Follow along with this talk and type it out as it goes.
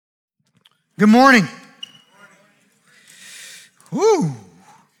Good morning. Woo,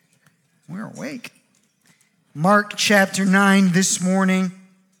 we're awake. Mark chapter 9 this morning.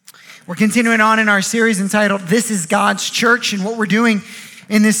 We're continuing on in our series entitled, This is God's Church. And what we're doing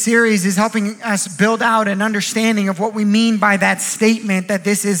in this series is helping us build out an understanding of what we mean by that statement, that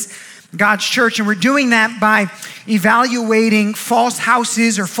this is God's church. And we're doing that by evaluating false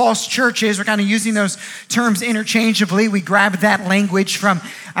houses or false churches. We're kind of using those terms interchangeably. We grabbed that language from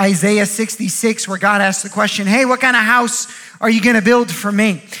Isaiah 66, where God asked the question, hey, what kind of house are you going to build for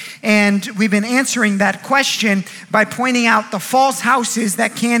me? And we've been answering that question by pointing out the false houses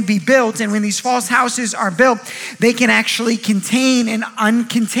that can be built. And when these false houses are built, they can actually contain an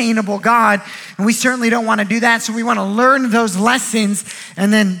uncontainable God. And we certainly don't want to do that. So we want to learn those lessons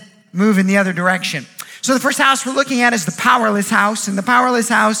and then move in the other direction. So the first house we're looking at is the powerless house. And the powerless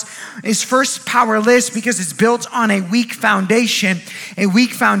house is first powerless because it's built on a weak foundation. A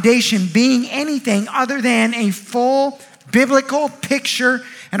weak foundation being anything other than a full biblical picture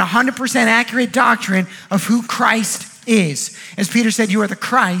and 100% accurate doctrine of who Christ is. As Peter said, you are the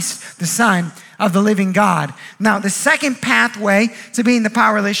Christ, the Son of the living God. Now, the second pathway to being the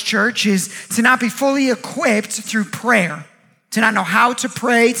powerless church is to not be fully equipped through prayer. To not know how to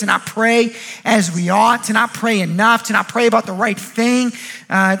pray, to not pray as we ought, to not pray enough, to not pray about the right thing,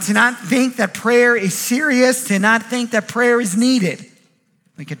 to not think that prayer is serious, to not think that prayer is needed.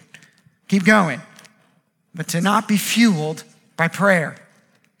 We could keep going. But to not be fueled by prayer.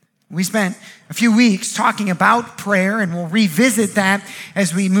 We spent a few weeks talking about prayer, and we'll revisit that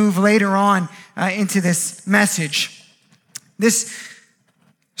as we move later on into this message. This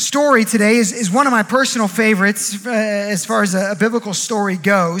story today is one of my personal favorites as far as a biblical story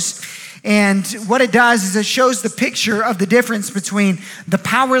goes. And what it does is it shows the picture of the difference between the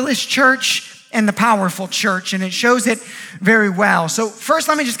powerless church and the powerful church. And it shows it very well. So first,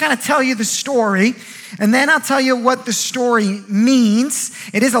 let me just kind of tell you the story. And then I'll tell you what the story means.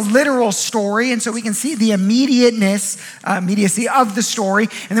 It is a literal story, and so we can see the immediacy of the story,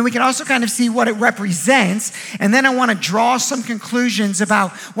 and then we can also kind of see what it represents. And then I want to draw some conclusions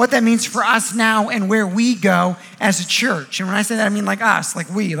about what that means for us now and where we go as a church. And when I say that, I mean like us, like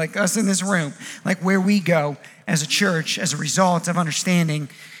we, like us in this room, like where we go as a church as a result of understanding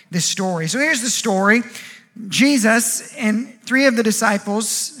this story. So here's the story. Jesus and three of the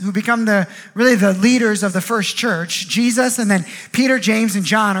disciples who become the leaders of the first church, Jesus and then Peter, James, and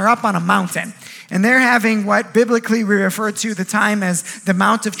John are up on a mountain. And they're having what biblically we refer to the time as the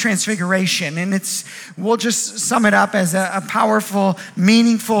Mount of Transfiguration. And we'll just sum it up as a powerful,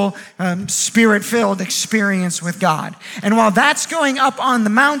 meaningful, spirit-filled experience with God. And while that's going up on the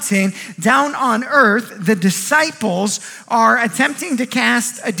mountain, down on earth, the disciples are attempting to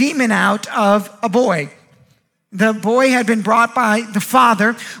cast a demon out of a boy. The boy had been brought by the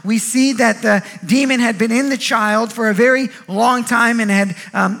father. We see that the demon had been in the child for a very long time and had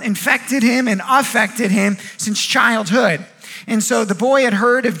infected him and affected him since childhood. And so the boy had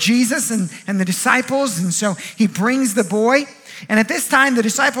heard of Jesus and the disciples, and so he brings the boy. And at this time, the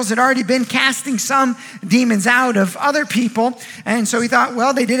disciples had already been casting some demons out of other people. And so he thought,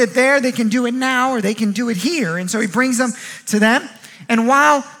 well, they did it there, they can do it now, or they can do it here. And so he brings them to them. And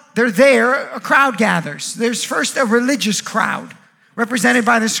while they're there, a crowd gathers. There's first a religious crowd represented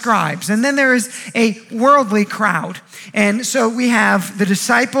by the scribes, and then there is a worldly crowd. And so we have the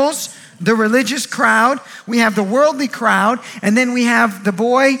disciples, the religious crowd, we have the worldly crowd, and then we have the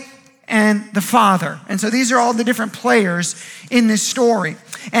boy and the father. And so these are all the different players in this story.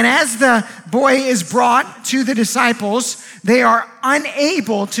 And as the boy is brought to the disciples, they are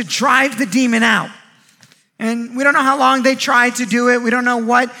unable to drive the demon out. And we don't know how long they tried to do it. We don't know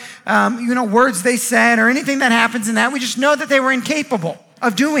what words they said or anything that happens in that. We just know that they were incapable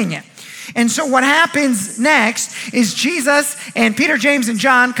of doing it. And so what happens next is Jesus and Peter, James, and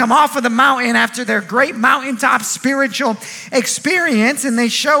John come off of the mountain after their great mountaintop spiritual experience, and they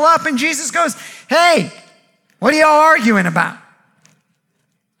show up, and Jesus goes, hey, what are y'all arguing about?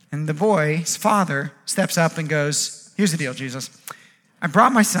 And the boy's father steps up and goes, here's the deal, Jesus. I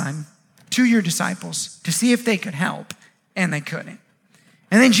brought my son to your disciples to see if they could help, and they couldn't.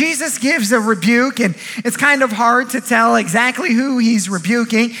 And then Jesus gives a rebuke, and it's kind of hard to tell exactly who he's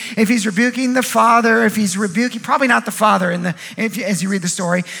rebuking. If he's rebuking the father, if he's rebuking, probably not the father as you read the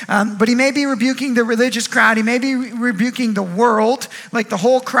story, but he may be rebuking the religious crowd. He may be rebuking the world, like the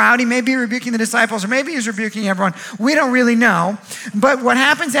whole crowd. He may be rebuking the disciples, or maybe he's rebuking everyone. We don't really know. But what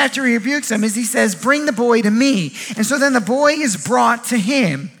happens after he rebukes them is he says, bring the boy to me. And so then the boy is brought to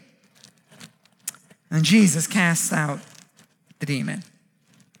him. And Jesus casts out the demon.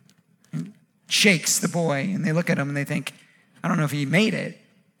 Shakes the boy, and they look at him and they think, I don't know if he made it,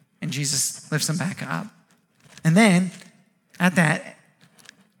 And Jesus lifts them back up. And then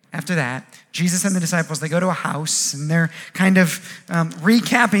after that, Jesus and the disciples, they go to a house and they're kind of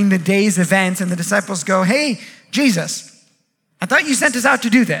recapping the day's events. And the disciples go, hey, Jesus, I thought you sent us out to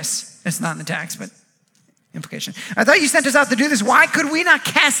do this. It's not in the text, but implication. I thought you sent us out to do this. Why could we not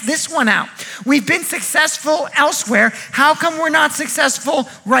cast this one out? We've been successful elsewhere. How come we're not successful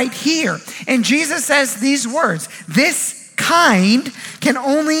right here? And Jesus says these words, this kind can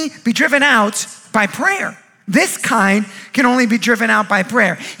only be driven out by prayer. This kind can only be driven out by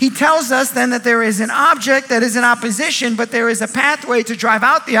prayer. He tells us then that there is an object that is in opposition, but there is a pathway to drive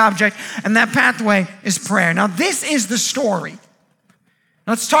out the object, and that pathway is prayer. Now, this is the story.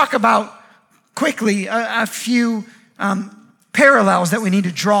 Let's talk about quickly a few parallels that we need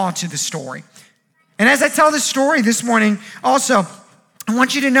to draw to the story. And as I tell this story this morning, also, I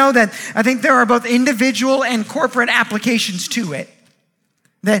want you to know that I think there are both individual and corporate applications to it.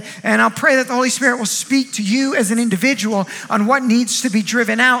 And I'll pray that the Holy Spirit will speak to you as an individual on what needs to be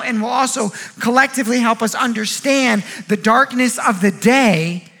driven out, and will also collectively help us understand the darkness of the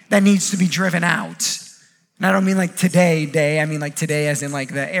day that needs to be driven out. And I don't mean like today, I mean like today as in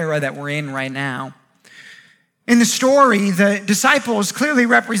like the era that we're in right now. In the story, the disciples clearly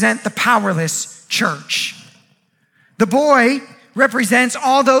represent the powerless church. The boy represents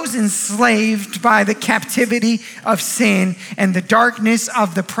all those enslaved by the captivity of sin and the darkness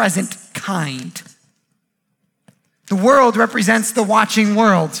of the present kind. The world represents the watching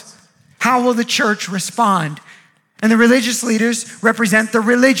world. How will the church respond? And the religious leaders represent the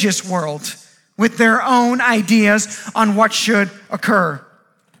religious world with their own ideas on what should occur.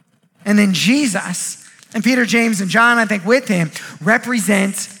 And then Jesus and Peter, James, and John, I think with him,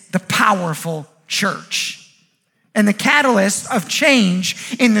 represent the powerful church. And the catalyst of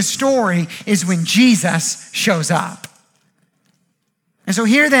change in the story is when Jesus shows up. And so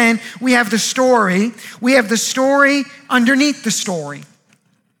here then, we have the story. We have the story underneath the story.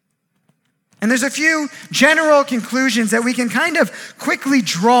 And there's a few general conclusions that we can kind of quickly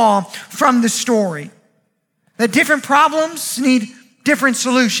draw from the story. That different problems need different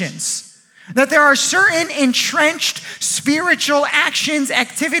solutions. That there are certain entrenched spiritual actions,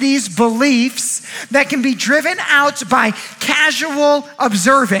 activities, beliefs that can be driven out by casual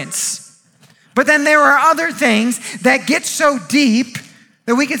observance. But then there are other things that get so deep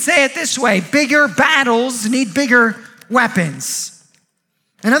that we could say it this way: bigger battles need bigger weapons.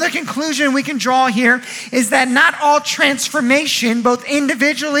 Another conclusion we can draw here is that not all transformation, both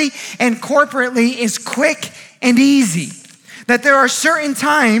individually and corporately, is quick and easy. That there are certain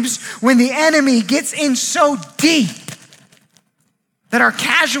times when the enemy gets in so deep that our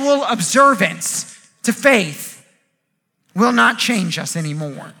casual observance to faith will not change us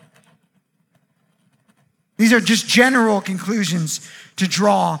anymore. These are just general conclusions to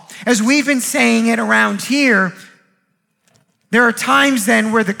draw. As we've been saying it around here, there are times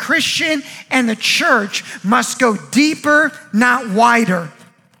then where the Christian and the church must go deeper, not wider.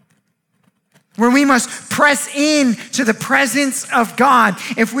 Where we must press in to the presence of God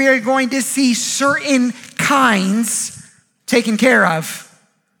if we are going to see certain kinds taken care of.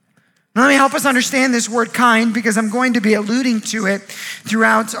 Now, let me help us understand this word kind, because I'm going to be alluding to it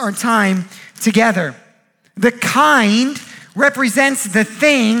throughout our time together. The kind represents the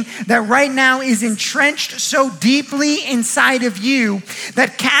thing that right now is entrenched so deeply inside of you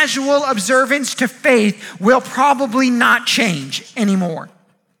that casual observance to faith will probably not change anymore.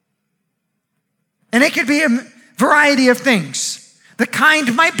 And it could be a variety of things. The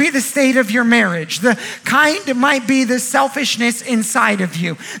kind might be the state of your marriage. The kind might be the selfishness inside of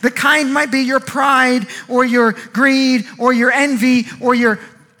you. The kind might be your pride or your greed or your envy or your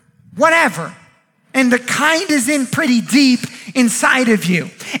whatever. And the kind is in pretty deep inside of you.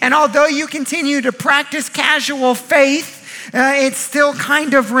 And although you continue to practice casual faith, it still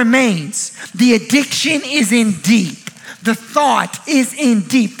kind of remains. The addiction is in deep. The thought is in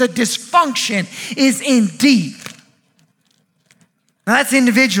deep. The dysfunction is in deep. Now that's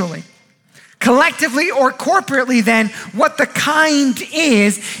individually. Collectively or corporately then, what the kind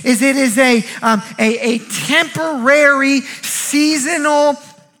is it is a temporary, seasonal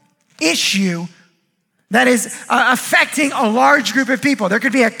issue that is affecting a large group of people. There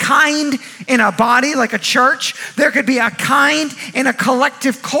could be a kind in a body, like a church. There could be a kind in a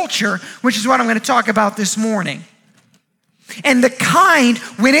collective culture, which is what I'm going to talk about this morning. And the kind,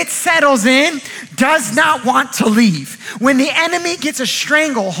 when it settles in, does not want to leave. When the enemy gets a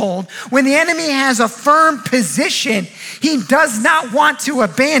stranglehold, when the enemy has a firm position, he does not want to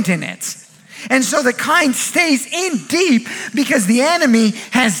abandon it. And so the kind stays in deep because the enemy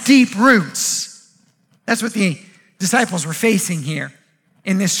has deep roots. That's what the disciples were facing here.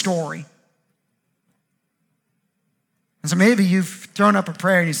 in this story. And so maybe you've thrown up a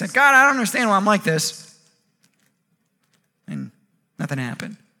prayer and you said, God, I don't understand why I'm like this. And nothing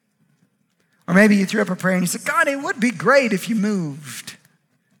happened. Or maybe you threw up a prayer and you said, God, it would be great if you moved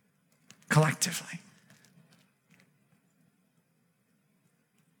collectively.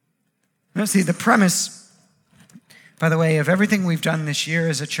 Now, see, the premise, by the way, of everything we've done this year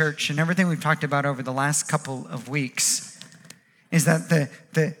as a church and everything we've talked about over the last couple of weeks is that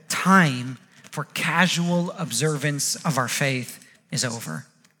the time for casual observance of our faith is over.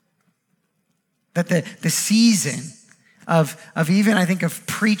 That the season of even, I think, of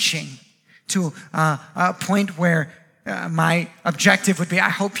preaching to a point where my objective would be, I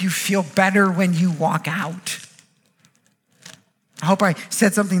hope you feel better when you walk out. I hope I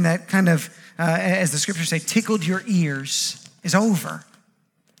said something that kind of, as the scriptures say, tickled your ears, is over.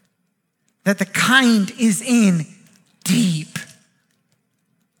 That the kind is in deep.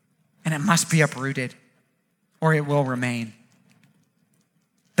 And it must be uprooted, or it will remain.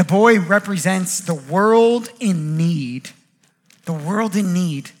 The boy represents the world in need. The world in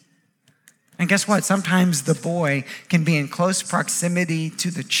need. And guess what? Sometimes the boy can be in close proximity to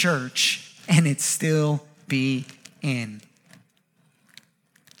the church and it still be in.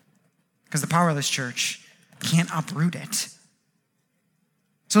 Because the powerless church can't uproot it.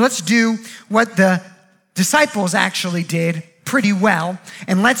 So let's do what the disciples actually did pretty well.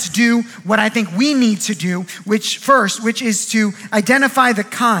 And let's do what I think we need to do, which is to identify the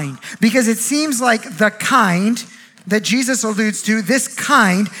kind. Because it seems like the kind that Jesus alludes to, this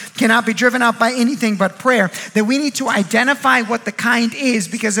kind cannot be driven out by anything but prayer. That we need to identify what the kind is,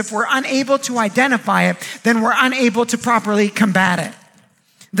 because if we're unable to identify it, then we're unable to properly combat it.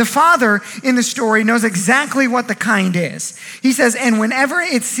 The father in the story knows exactly what the kind is. He says, and whenever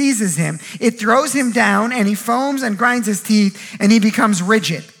it seizes him, it throws him down and he foams and grinds his teeth and he becomes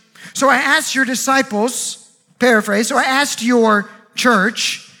rigid. So I asked your disciples, paraphrase, so I asked your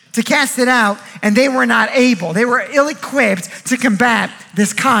church to cast it out and they were not able. They were ill-equipped to combat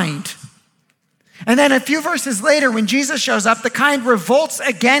this kind. And then a few verses later, when Jesus shows up, the kind revolts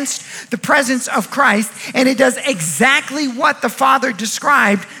against the presence of Christ, and it does exactly what the Father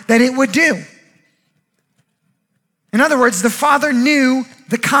described that it would do. In other words, the Father knew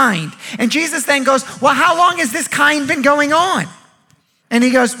the kind. And Jesus then goes, well, how long has this kind been going on? And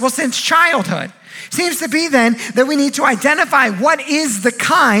he goes, well, since childhood. Seems to be then that we need to identify what is the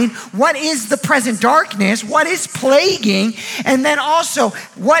kind, what is the present darkness, what is plaguing, and then also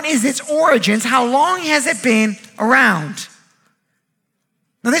what is its origins, how long has it been around?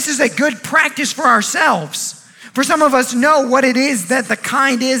 Now this is a good practice for ourselves. For some of us know what it is that the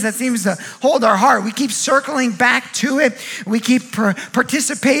kind is that seems to hold our heart. We keep circling back to it. We keep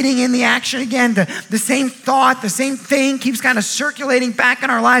participating in the action again. The same thought, the same thing keeps kind of circulating back in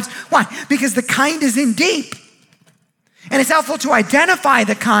our lives. Why? Because the kind is in deep. And it's helpful to identify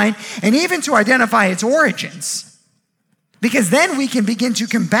the kind and even to identify its origins. Because then we can begin to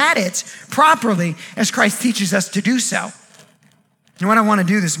combat it properly as Christ teaches us to do so. And what I want to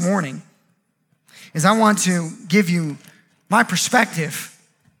do this morning is I want to give you my perspective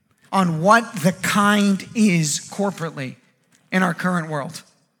on what the kind is corporately in our current world.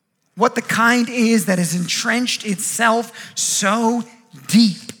 What the kind is that has entrenched itself so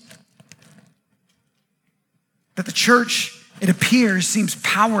deep that the church, it appears, seems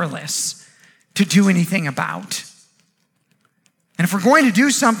powerless to do anything about. And if we're going to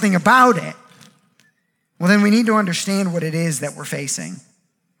do something about it, well, then we need to understand what it is that we're facing.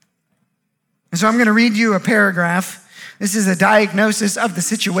 And so I'm going to read you a paragraph. This is a diagnosis of the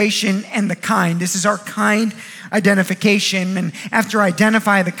situation and the kind. This is our kind identification. And after I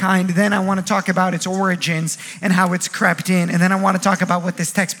identify the kind, then I want to talk about its origins and how it's crept in. And then I want to talk about what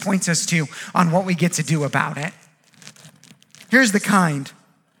this text points us to on what we get to do about it. Here's the kind.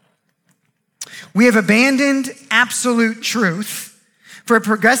 We have abandoned absolute truth for a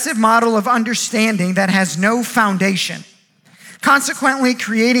progressive model of understanding that has no foundation, consequently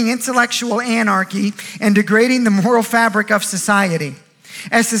creating intellectual anarchy and degrading the moral fabric of society.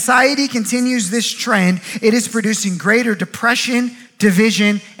 As society continues this trend, it is producing greater depression,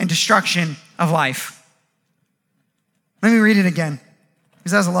 division, and destruction of life. Let me read it again,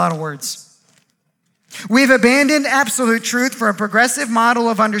 because that's a lot of words. We've abandoned absolute truth for a progressive model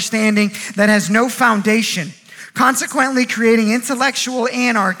of understanding that has no foundation, consequently creating intellectual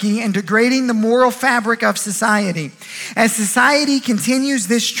anarchy and degrading the moral fabric of society. As society continues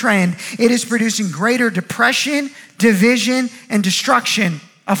this trend, it is producing greater depression, division, and destruction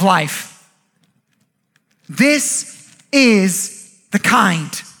of life. This is the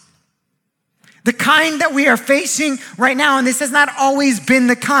kind. The kind that we are facing right now, and this has not always been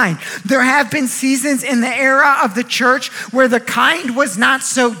the kind. There have been seasons in the era of the church where the kind was not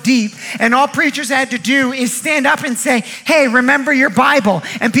so deep, and all preachers had to do is stand up and say, hey, remember your Bible.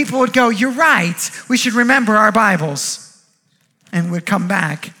 And people would go, you're right, we should remember our Bibles, and would come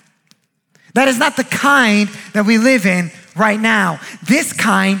back. That is not the kind that we live in right now. This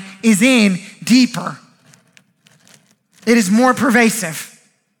kind is in deeper. It is more pervasive.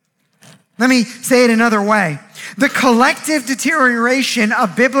 Let me say it another way. The collective deterioration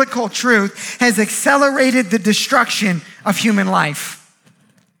of biblical truth has accelerated the destruction of human life.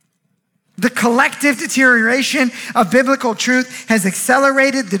 The collective deterioration of biblical truth has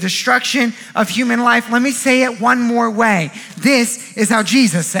accelerated the destruction of human life. Let me say it one more way. This is how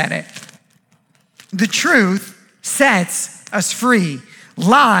Jesus said it. The truth sets us free.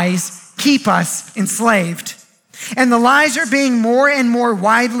 Lies keep us enslaved. And the lies are being more and more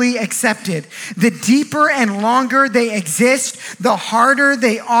widely accepted. The deeper and longer they exist, the harder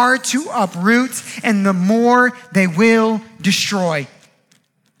they are to uproot and the more they will destroy.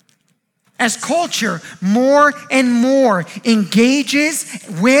 As culture more and more engages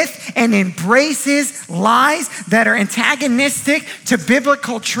with and embraces lies that are antagonistic to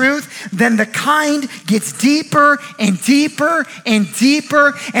biblical truth, then the kind gets deeper and deeper and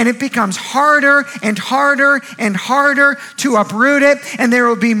deeper, and it becomes harder and harder and harder to uproot it, and there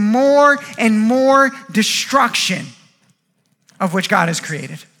will be more and more destruction of which God has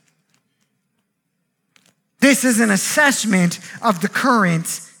created. This is an assessment of the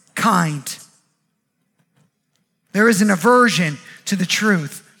current kind. There is an aversion to the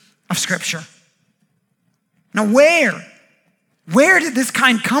truth of Scripture. Now, where did this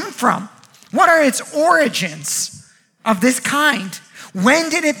kind come from? What are its origins of this kind? When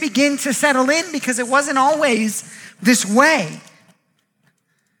did it begin to settle in? Because it wasn't always this way.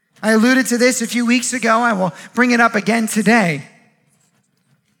 I alluded to this a few weeks ago. I will bring it up again today.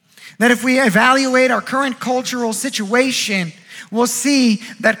 That if we evaluate our current cultural situation, we'll see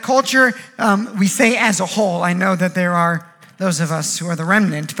that culture, we say as a whole, I know that there are those of us who are the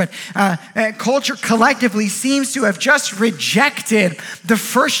remnant, but culture collectively seems to have just rejected the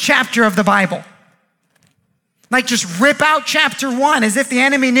first chapter of the Bible. Like just rip out chapter 1 as if the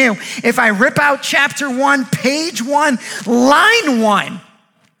enemy knew. If I rip out chapter 1, page 1, line 1,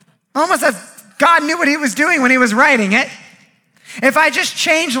 almost as God knew what he was doing when he was writing it. If I just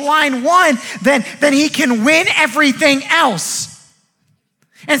change line 1, then he can win everything else.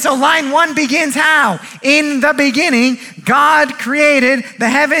 And so line 1 begins how? In the beginning, God created the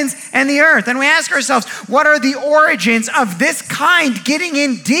heavens and the earth. And we ask ourselves, what are the origins of this kind getting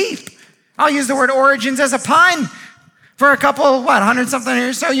in deep? I'll use the word origins as a pun. For a couple, 100-something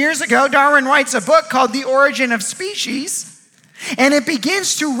or so years ago, Darwin writes a book called The Origin of Species. And it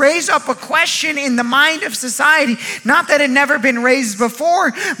begins to raise up a question in the mind of society, not that it had never been raised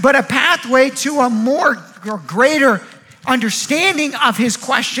before, but a pathway to a more or greater understanding of his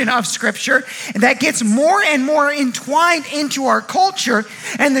question of Scripture that gets more and more entwined into our culture.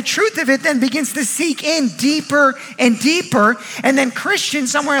 And the truth of it then begins to seek in deeper and deeper. And then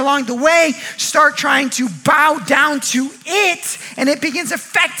Christians somewhere along the way start trying to bow down to it, and it begins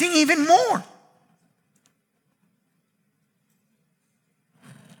affecting even more.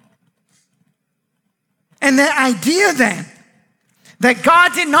 And the idea then that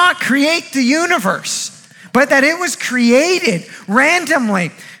God did not create the universe, but that it was created randomly,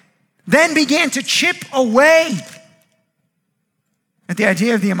 then began to chip away at the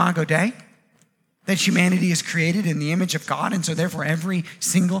idea of the Imago Dei, that humanity is created in the image of God, and so therefore every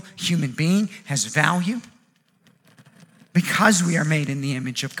single human being has value because we are made in the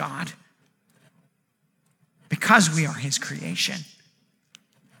image of God, because we are his creation.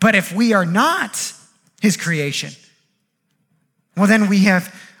 But if we are not his creation, well, then we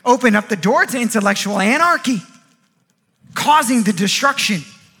have opened up the door to intellectual anarchy, causing the destruction.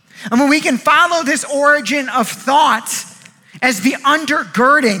 I mean, we can follow this origin of thought as the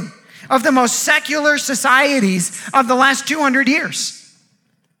undergirding of the most secular societies of the last 200 years.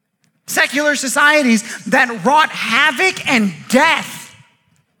 Secular societies that wrought havoc and death.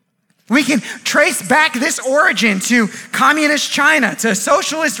 We can trace back this origin to communist China, to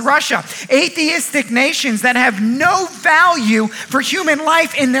socialist Russia, atheistic nations that have no value for human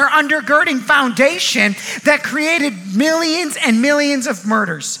life in their undergirding foundation that created millions and millions of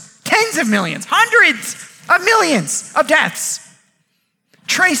murders, tens of millions, hundreds of millions of deaths.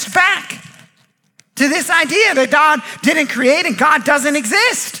 Traced back to this idea that God didn't create and God doesn't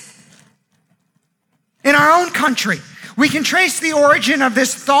exist. In our own country, We can trace the origin of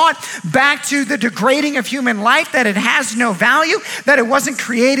this thought back to the degrading of human life, that it has no value, that it wasn't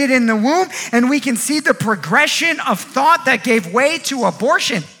created in the womb, and we can see the progression of thought that gave way to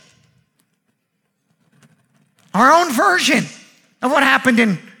abortion. Our own version of what happened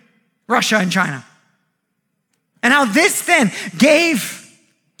in Russia and China. And how this then gave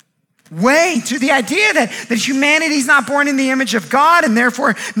way to the idea that humanity is not born in the image of God and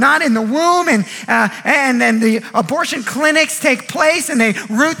therefore not in the womb. And then the abortion clinics take place and they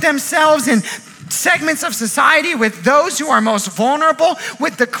root themselves in segments of society with those who are most vulnerable,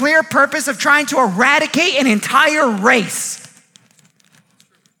 with the clear purpose of trying to eradicate an entire race.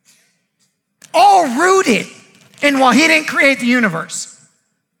 All rooted in, well, he didn't create the universe.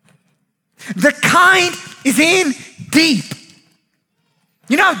 The kind is in deep.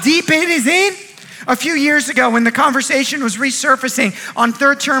 You know how deep it is in? A few years ago when the conversation was resurfacing on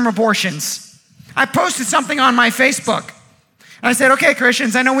third-term abortions, I posted something on my Facebook. And I said, okay,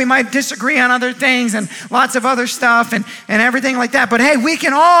 Christians, I know we might disagree on other things and lots of other stuff and everything like that, but hey, we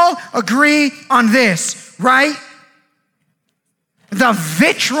can all agree on this, right? The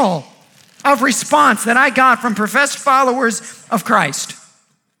vitriol of response that I got from professed followers of Christ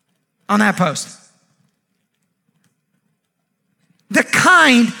on that post. The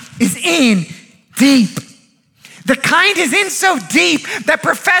kind is in deep. The kind is in so deep that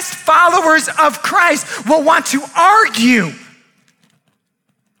professed followers of Christ will want to argue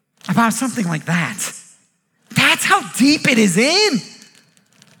about something like that. That's how deep it is in.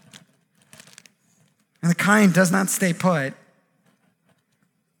 And the kind does not stay put.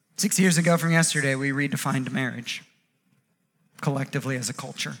 6 years ago from yesterday, we redefined marriage collectively as a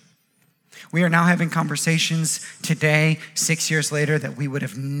culture. We are now having conversations today, 6 years later, that we would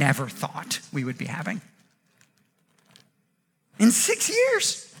have never thought we would be having. In 6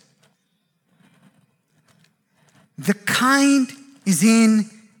 years. The kind is in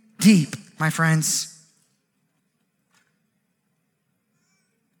deep, my friends.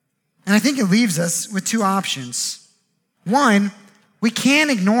 And I think it leaves us with two options. One, we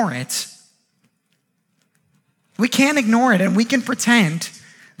can't ignore it. We can't ignore it, and we can pretend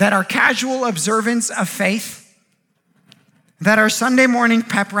that our casual observance of faith, that our Sunday morning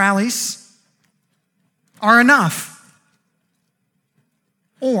pep rallies are enough.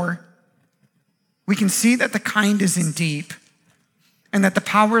 Or we can see that the kind is in deep and that the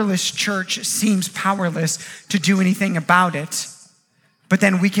powerless church seems powerless to do anything about it. But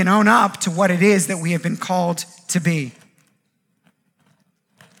then we can own up to what it is that we have been called to be.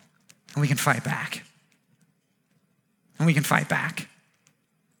 And we can fight back. And we can fight back.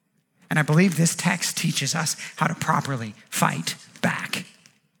 And I believe this text teaches us how to properly fight back.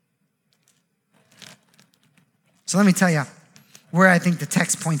 So let me tell you where I think the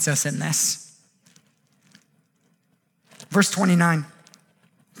text points us in this. Verse 29.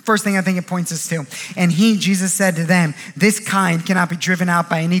 First thing I think it points us to. And he, Jesus, said to them, this kind cannot be driven out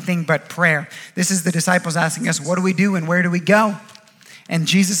by anything but prayer. This is the disciples asking us, what do we do and where do we go? And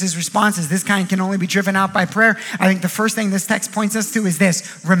Jesus' response is, this kind can only be driven out by prayer. I think the first thing this text points us to is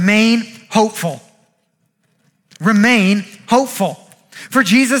this: remain hopeful. Remain hopeful. For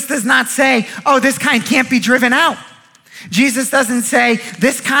Jesus does not say, oh, this kind can't be driven out. Jesus doesn't say,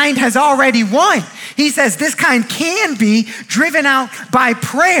 this kind has already won. He says, this kind can be driven out by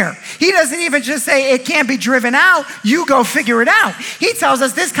prayer. He doesn't even just say it can't be driven out, you go figure it out. He tells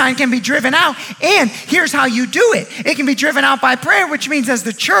us this kind can be driven out, and here's how you do it. It can be driven out by prayer, which means as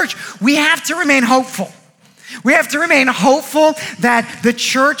the church, we have to remain hopeful. We have to remain hopeful that the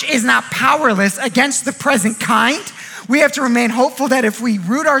church is not powerless against the present kind. We have to remain hopeful that if we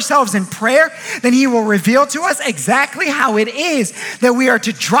root ourselves in prayer, then he will reveal to us exactly how it is that we are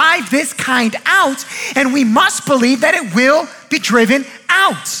to drive this kind out, and we must believe that it will be driven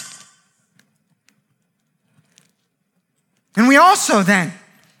out. And we also then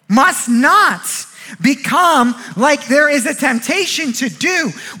must not become like there is a temptation to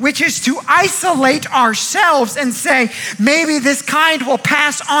do, which is to isolate ourselves and say, maybe this kind will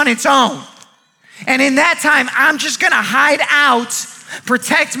pass on its own. And in that time, I'm just gonna hide out,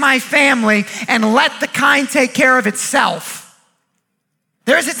 protect my family, and let the kind take care of itself.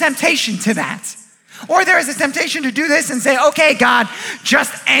 There is a temptation to that. Or there is a temptation to do this and say, okay, God,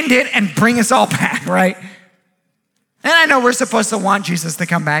 just end it and bring us all back, right? And I know we're supposed to want Jesus to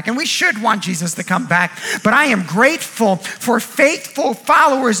come back, and we should want Jesus to come back, but I am grateful for faithful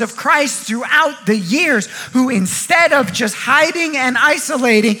followers of Christ throughout the years who, instead of just hiding and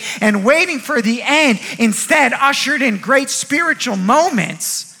isolating and waiting for the end, instead ushered in great spiritual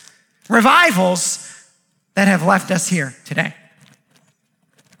moments, revivals that have left us here today.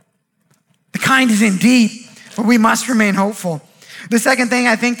 The kind is in deep. but we must remain hopeful. The second thing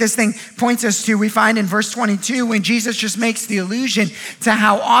I think this thing points us to, we find in verse 22 when Jesus just makes the allusion to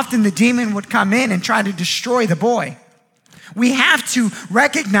how often the demon would come in and try to destroy the boy. We have to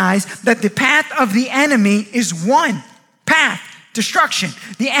recognize that the path of the enemy is one path, destruction.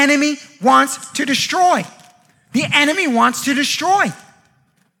 The enemy wants to destroy. The enemy wants to destroy.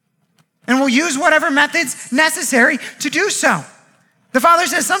 And will use whatever methods necessary to do so. The Father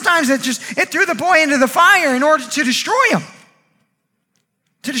says sometimes it threw the boy into the fire in order to destroy him.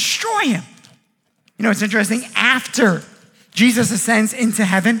 To destroy him. You know, it's interesting. After Jesus ascends into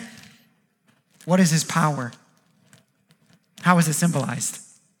heaven, what is his power? How is it symbolized?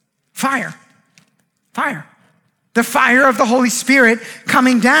 Fire. Fire. The fire of the Holy Spirit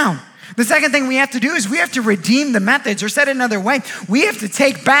coming down. The second thing we have to do is we have to redeem the methods, or said another way, we have to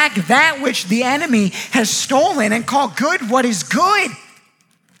take back that which the enemy has stolen and call good what is good.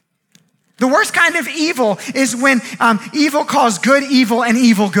 The worst kind of evil is when evil calls good evil and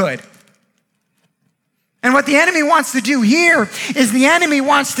evil good. And what the enemy wants to do here is the enemy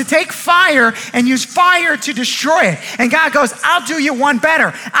wants to take fire and use fire to destroy it. And God goes, I'll do you one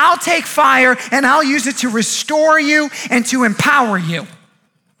better. I'll take fire and I'll use it to restore you and to empower you.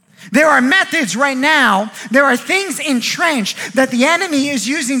 There are methods right now, there are things entrenched that the enemy is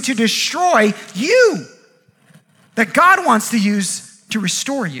using to destroy you, that God wants to use to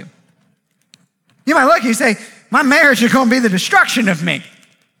restore you. You might look and you say, my marriage is going to be the destruction of me.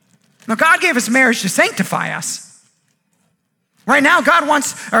 Now, God gave us marriage to sanctify us. Right now,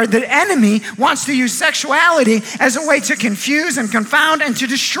 the enemy wants to use sexuality as a way to confuse and confound and to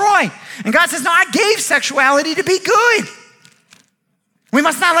destroy. And God says, no, I gave sexuality to be good. We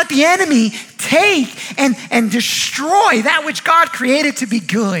must not let the enemy take and destroy that which God created to be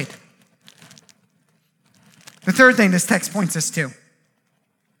good. The third thing this text points us to,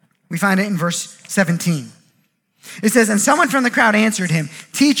 we find it in verse 17. It says, and someone from the crowd answered him,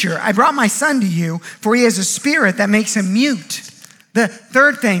 teacher, I brought my son to you, for he has a spirit that makes him mute. The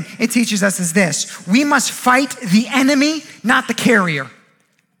third thing it teaches us is this: we must fight the enemy, not the carrier.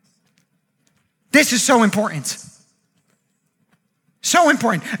 This is so important. So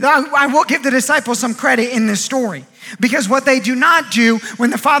important. I will give the disciples some credit in this story, because what they do not do when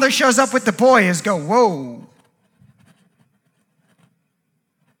the father shows up with the boy is go, whoa,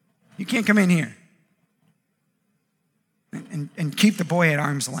 you can't come in here. And keep the boy at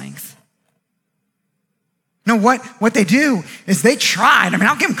arm's length. No, what they do is they tried. I mean,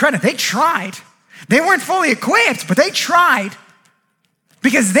 I'll give them credit. They tried. They weren't fully equipped, but they tried.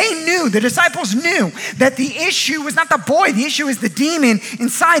 Because they knew, the disciples knew, that the issue was not the boy. The issue is the demon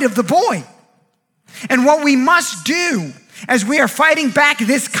inside of the boy. And what we must do as we are fighting back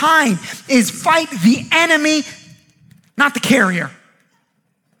this kind is fight the enemy, not the carrier.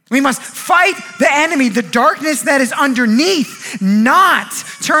 We must fight the enemy, the darkness that is underneath, not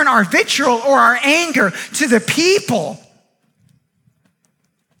turn our vitriol or our anger to the people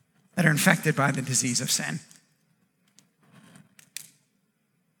that are infected by the disease of sin.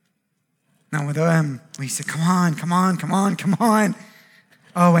 Now with them, we say, come on.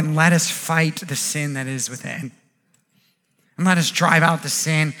 Oh, and let us fight the sin that is within. And let us drive out the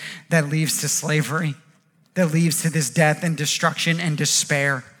sin that leads to slavery, that leads to this death and destruction and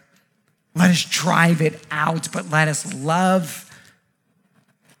despair. Let us drive it out, but let us love,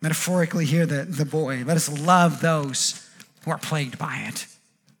 metaphorically here, the boy. Let us love those who are plagued by it.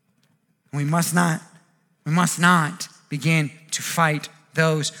 We must not begin to fight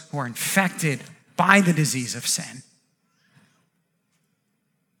those who are infected by the disease of sin.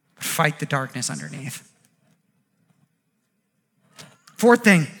 But fight the darkness underneath. Fourth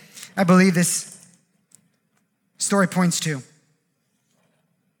thing I believe this story points to.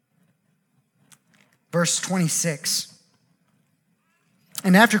 Verse 26.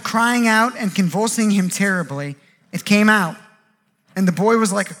 And after crying out and convulsing him terribly, it came out, and the boy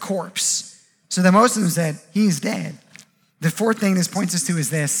was like a corpse. So that most of them said, he is dead. The fourth thing this points us to is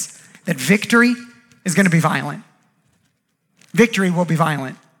this, that victory is going to be violent. Victory will be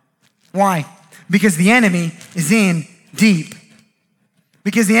violent. Why? Because the enemy is in deep.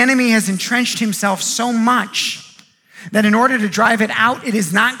 Because the enemy has entrenched himself so much that in order to drive it out, it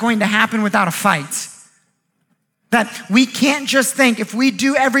is not going to happen without a fight. That we can't just think if we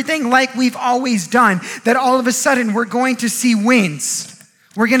do everything like we've always done, that all of a sudden we're going to see wins.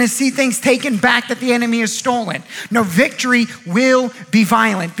 We're going to see things taken back that the enemy has stolen. No, victory will be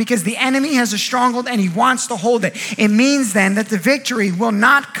violent because the enemy has a stronghold and he wants to hold it. It means then that the victory will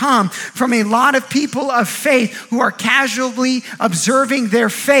not come from a lot of people of faith who are casually observing their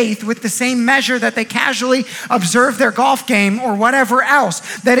faith with the same measure that they casually observe their golf game or whatever else.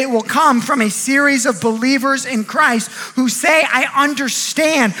 That it will come from a series of believers in Christ who say, I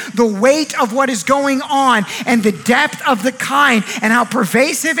understand the weight of what is going on and the depth of the kind and how pervasive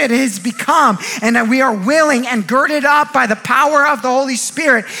it has become, and that we are willing and girded up by the power of the Holy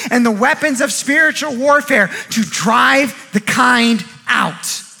Spirit and the weapons of spiritual warfare to drive the kind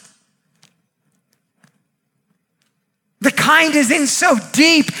out. The kind is in so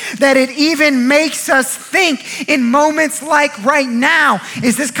deep that it even makes us think in moments like right now,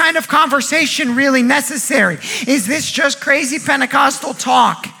 is this kind of conversation really necessary? Is this just crazy Pentecostal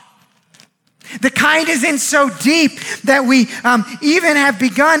talk? The kind is in so deep that we even have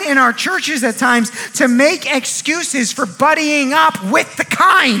begun in our churches at times to make excuses for buddying up with the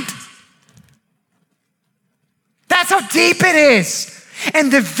kind. That's how deep it is.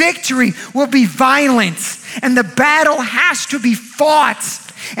 And the victory will be violent. And the battle has to be fought.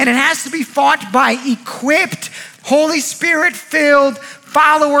 And it has to be fought by equipped, Holy Spirit-filled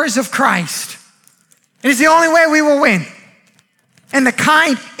followers of Christ. It is the only way we will win. And the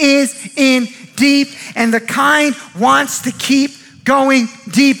kind is in deep, and the kind wants to keep going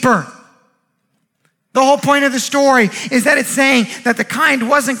deeper. The whole point of the story is that it's saying that the kind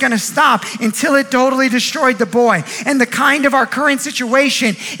wasn't going to stop until it totally destroyed the boy. And the kind of our current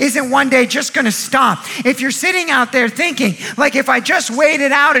situation isn't one day just going to stop. If you're sitting out there thinking, like, if I just wait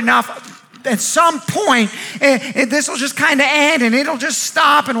it out enough, at some point, this will just kind of end and it'll just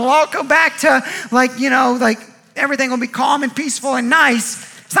stop and we'll all go back to like everything will be calm and peaceful and nice.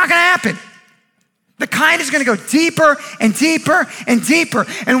 It's not going to happen. The kind is going to go deeper and deeper and deeper.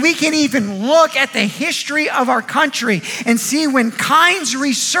 And we can even look at the history of our country and see when kinds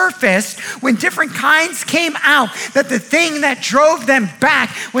resurfaced, when different kinds came out, that the thing that drove them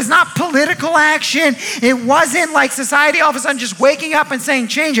back was not political action. It wasn't like society all of a sudden just waking up and saying,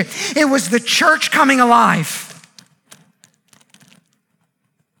 change it. It was the church coming alive.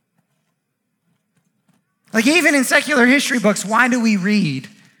 Like even in secular history books, why do we read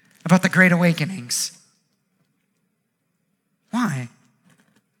about the Great Awakenings? Why?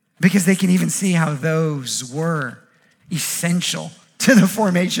 Because they can even see how those were essential to the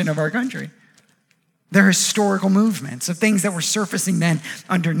formation of our country. They're historical movements of things that were surfacing then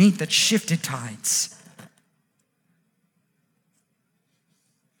underneath that shifted tides.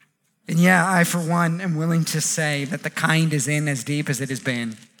 And yeah, I for one am willing to say that the kind is in as deep as it has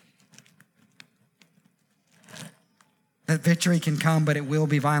been. That victory can come, but it will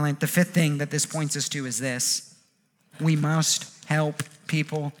be violent. The fifth thing that this points us to is this. We must help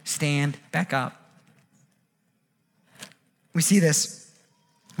people stand back up. We see this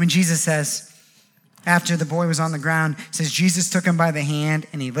when Jesus says, after the boy was on the ground, says Jesus took him by the hand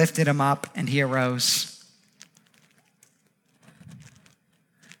and he lifted him up and he arose.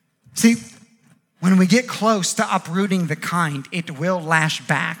 See, when we get close to uprooting the kind, it will lash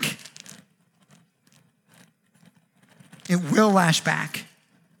back. It will lash back.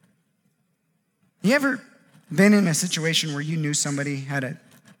 You ever been in a situation where you knew somebody had a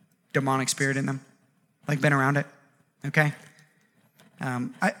demonic spirit in them? Like been around it? Okay.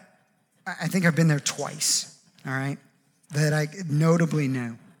 I think I've been there twice, all right, that I notably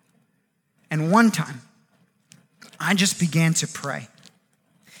knew. And one time, I just began to pray.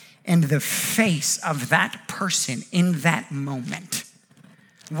 And the face of that person in that moment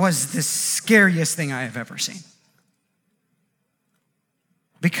was the scariest thing I have ever seen.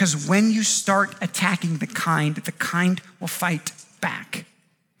 Because when you start attacking the kind will fight back.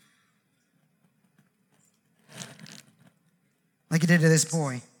 Like he did to this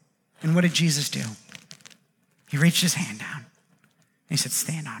boy. And what did Jesus do? He reached his hand down. And he said,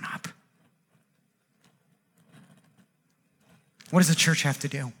 stand on up. What does the church have to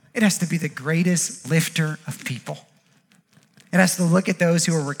do? It has to be the greatest lifter of people. It has to look at those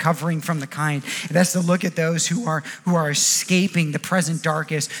who are recovering from the kind. It has to look at those who are escaping the present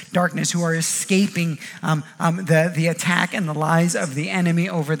darkness, who are escaping the attack and the lies of the enemy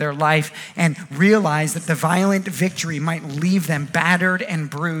over their life, and realize that the violent victory might leave them battered and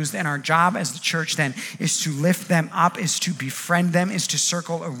bruised. And our job as the church then is to lift them up, is to befriend them, is to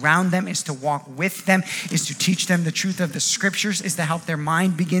circle around them, is to walk with them, is to teach them the truth of the scriptures, is to help their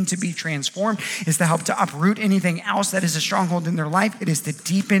mind begin to be transformed, is to help to uproot anything else that is a stronghold in their life. It is to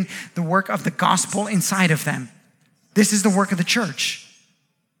deepen the work of the gospel inside of them. This is the work of the church.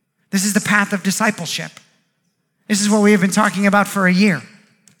 This is the path of discipleship. This is what we have been talking about for a year.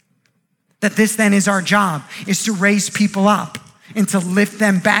 That this then is our job, is to raise people up and to lift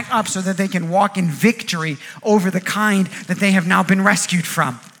them back up so that they can walk in victory over the kind that they have now been rescued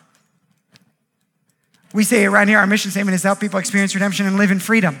from. We say around here, our mission statement is to help people experience redemption and live in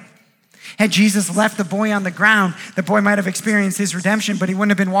freedom. Had Jesus left the boy on the ground, the boy might have experienced his redemption, but he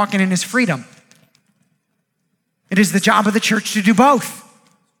wouldn't have been walking in his freedom. It is the job of the church to do both.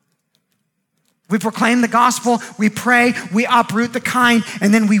 We proclaim the gospel, we pray, we uproot the kind,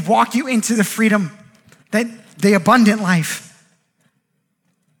 and then we walk you into the freedom, the abundant life.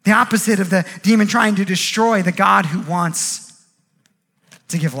 The opposite of the demon trying to destroy the God who wants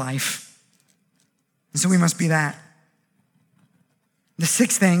to give life. And so we must be that. The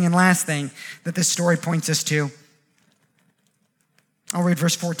sixth thing and last thing that this story points us to, I'll read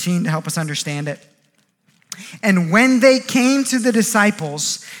verse 14 to help us understand it. And when they came to the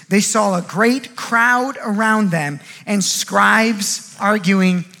disciples, they saw a great crowd around them and scribes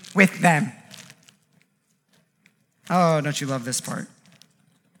arguing with them. Oh, don't you love this part?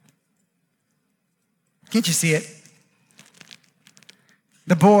 Can't you see it?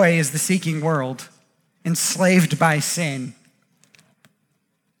 The boy is the seeking world, enslaved by sin,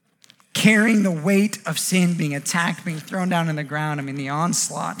 carrying the weight of sin, being attacked, being thrown down on the ground. I mean, the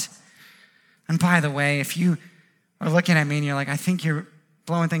onslaught. And by the way, if you are looking at me and you're like, I think you're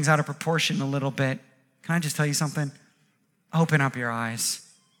blowing things out of proportion a little bit, can I just tell you something? Open up your eyes.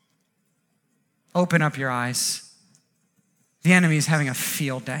 Open up your eyes. The enemy is having a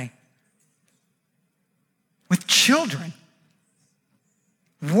field day with children,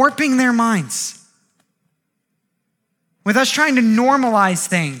 warping their minds, with us trying to normalize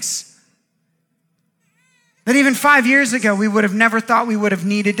things that even 5 years ago we would have never thought we would have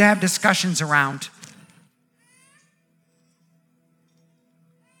needed to have discussions around.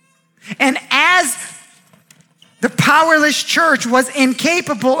 And as the powerless church was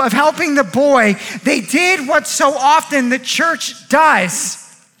incapable of helping the boy, they did what so often the church does.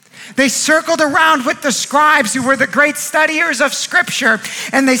 They circled around with the scribes who were the great studiers of Scripture,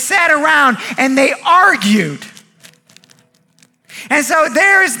 and they sat around and they argued. And so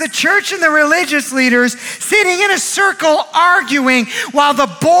there is the church and the religious leaders sitting in a circle arguing while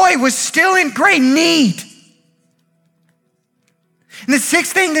the boy was still in great need. And the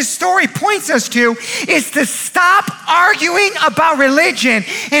sixth thing this story points us to is to stop arguing about religion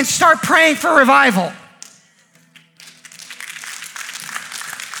and start praying for revival.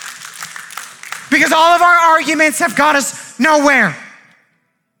 Because all of our arguments have got us nowhere.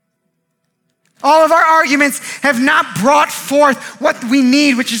 All of our arguments have not brought forth what we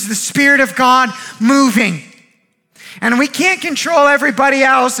need, which is the Spirit of God moving. And we can't control everybody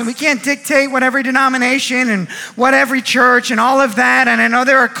else, and we can't dictate what every denomination and what every church and all of that. And I know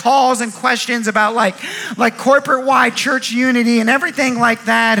there are calls and questions about like corporate-wide church unity and everything like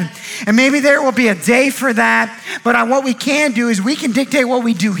that. And maybe there will be a day for that. But what we can do is we can dictate what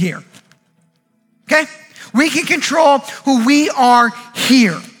we do here. Okay? We can control who we are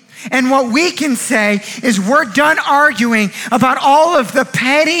here. And what we can say is we're done arguing about all of the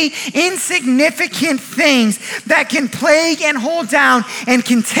petty, insignificant things that can plague and hold down and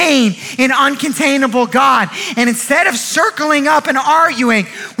contain an uncontainable God. And instead of circling up and arguing,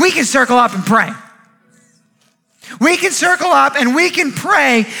 we can circle up and pray. We can circle up and we can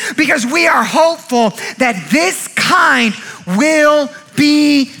pray because we are hopeful that this kind will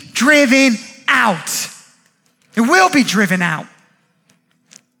be driven out. It will be driven out.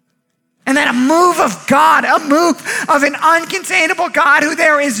 And that a move of God, a move of an uncontainable God who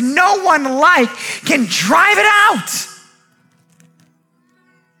there is no one like, can drive it out.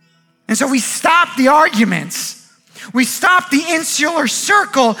 And so we stop the arguments. We stop the insular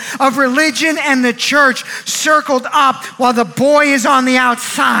circle of religion and the church circled up while the boy is on the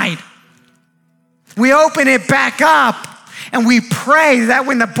outside. We open it back up and we pray that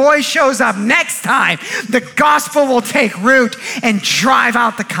when the boy shows up next time, the gospel will take root and drive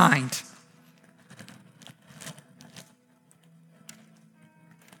out the kind.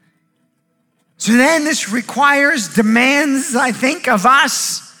 So then this demands, I think, of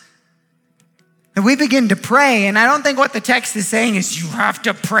us that we begin to pray. And I don't think what the text is saying is you have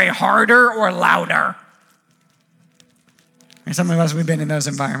to pray harder or louder. And some of us, we've been in those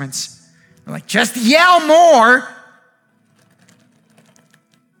environments. We're like, just yell more.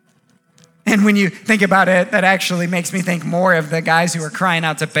 And when you think about it, that actually makes me think more of the guys who are crying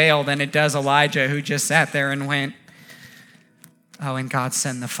out to Baal than it does Elijah, who just sat there and went, oh, and God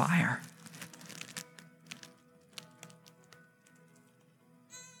send the fire.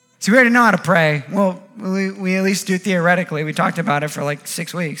 So we already know how to pray. Well, we at least do theoretically. We talked about it for like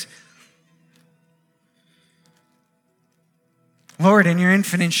 6 weeks. Lord, in your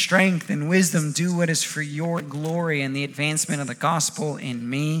infinite strength and wisdom, do what is for your glory and the advancement of the gospel in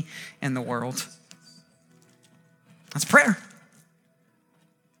me and the world. That's prayer.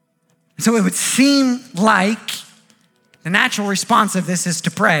 So it would seem like the natural response of this is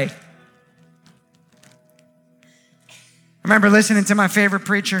to pray. I remember listening to my favorite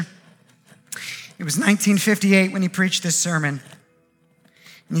preacher. It was 1958 when he preached this sermon.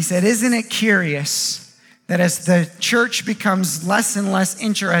 And he said, isn't it curious that as the church becomes less and less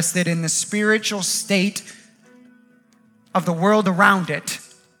interested in the spiritual state of the world around it,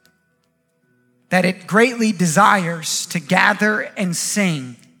 that it greatly desires to gather and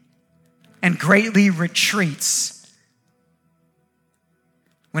sing and greatly retreats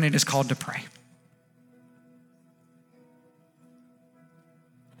when it is called to pray?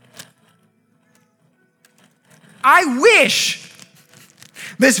 I wish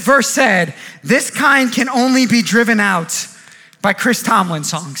this verse said, this kind can only be driven out by Chris Tomlin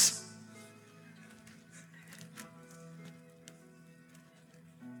songs.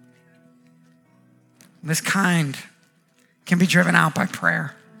 This kind can be driven out by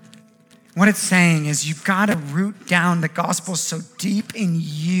prayer. What it's saying is you've got to root down the gospel so deep in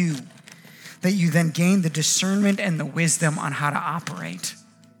you that you then gain the discernment and the wisdom on how to operate.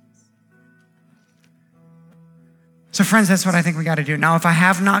 So friends, that's what I think we got to do. Now, if I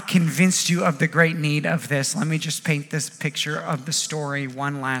have not convinced you of the great need of this, let me just paint this picture of the story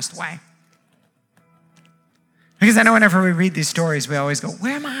one last way. Because I know whenever we read these stories, we always go,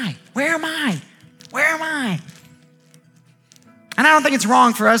 where am I? Where am I? Where am I? And I don't think it's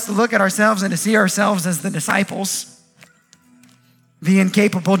wrong for us to look at ourselves and to see ourselves as the disciples, the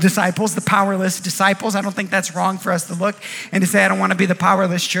incapable disciples, the powerless disciples. I don't think that's wrong for us to look and to say, I don't want to be the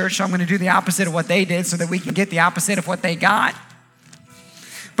powerless church, so I'm going to do the opposite of what they did so that we can get the opposite of what they got.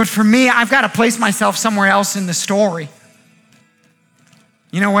 But for me, I've got to place myself somewhere else in the story.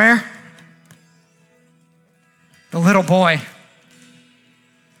 You know where? The little boy.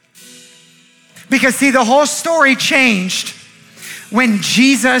 Because see, the whole story changed when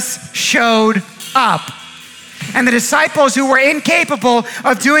Jesus showed up. And the disciples who were incapable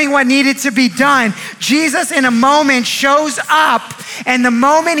of doing what needed to be done, Jesus in a moment shows up. And the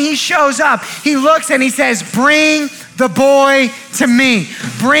moment he shows up, he looks and he says, bring the boy to me.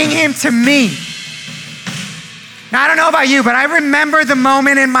 Bring him to me. Now, I don't know about you, but I remember the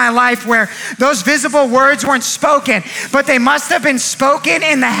moment in my life where those visible words weren't spoken, but they must have been spoken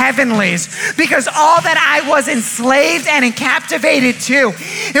in the heavenlies, because all that I was enslaved and captivated to,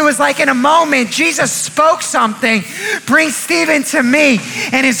 it was like in a moment, Jesus spoke something, bring Stephen to me,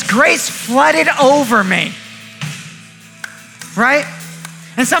 and his grace flooded over me, right?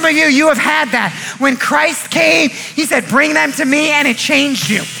 And some of you have had that. When Christ came, he said, bring them to me, and it changed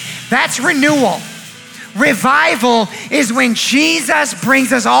you. That's renewal. Revival is when Jesus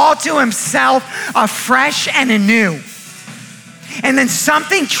brings us all to himself afresh and anew. And then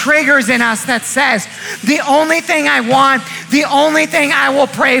something triggers in us that says, the only thing I want, the only thing I will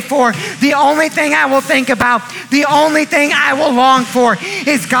pray for, the only thing I will think about, the only thing I will long for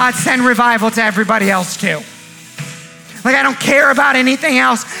is God send revival to everybody else too. Like, I don't care about anything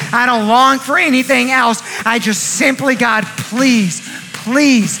else. I don't long for anything else. I just simply, God, please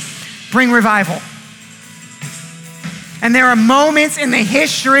bring revival. And there are moments in the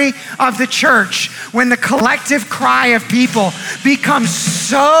history of the church when the collective cry of people becomes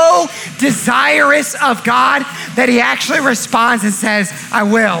so desirous of God that he actually responds and says, I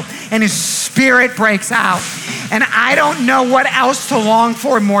will. And his spirit breaks out. And I don't know what else to long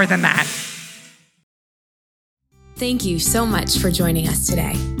for more than that. Thank you so much for joining us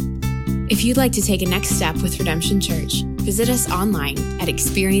today. If you'd like to take a next step with Redemption Church, visit us online at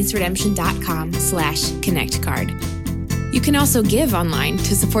experienceredemption.com/connectcard. You can also give online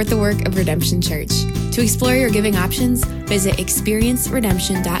to support the work of Redemption Church. To explore your giving options, visit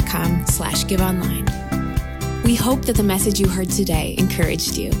experienceredemption.com/giveonline. We hope that the message you heard today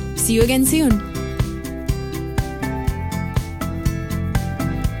encouraged you. See you again soon.